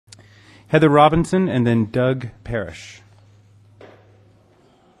Heather Robinson, and then Doug Parrish.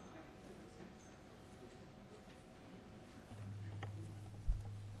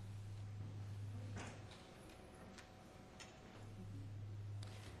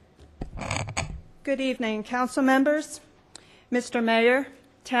 Good evening, council members, Mr. Mayor,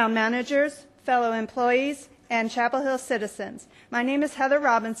 town managers, fellow employees, and Chapel Hill citizens. My name is Heather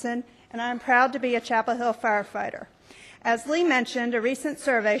Robinson, and I am proud to be a Chapel Hill firefighter. As Lee mentioned, a recent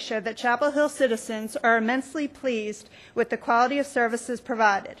survey showed that Chapel Hill citizens are immensely pleased with the quality of services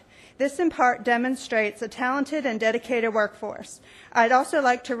provided. This in part demonstrates a talented and dedicated workforce. I'd also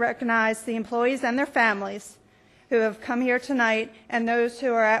like to recognize the employees and their families who have come here tonight and those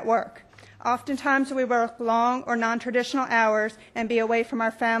who are at work. Oftentimes we work long or non-traditional hours and be away from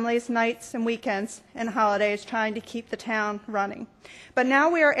our families nights and weekends and holidays trying to keep the town running. But now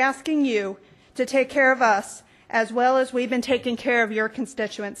we are asking you to take care of us as well as we've been taking care of your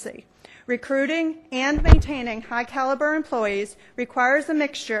constituency. Recruiting and maintaining high-caliber employees requires a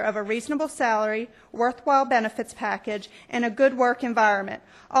mixture of a reasonable salary, worthwhile benefits package, and a good work environment,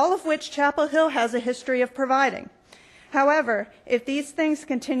 all of which Chapel Hill has a history of providing. However, if these things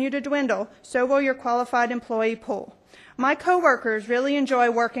continue to dwindle, so will your qualified employee pool. My coworkers really enjoy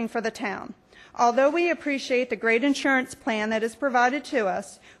working for the town. Although we appreciate the great insurance plan that is provided to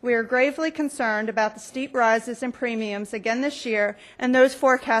us, we are gravely concerned about the steep rises in premiums again this year and those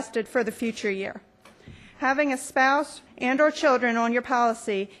forecasted for the future year. Having a spouse and/or children on your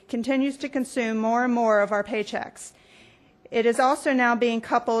policy continues to consume more and more of our paychecks. It is also now being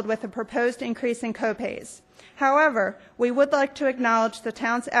coupled with a proposed increase in copays. However, we would like to acknowledge the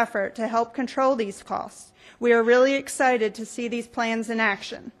town's effort to help control these costs. We are really excited to see these plans in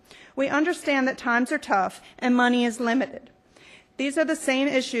action. We understand that times are tough and money is limited. These are the same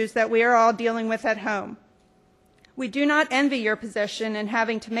issues that we are all dealing with at home. We do not envy your position in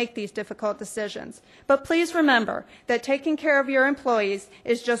having to make these difficult decisions, but please remember that taking care of your employees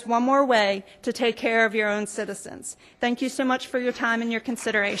is just one more way to take care of your own citizens. Thank you so much for your time and your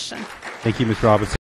consideration. Thank you, Ms. Robinson.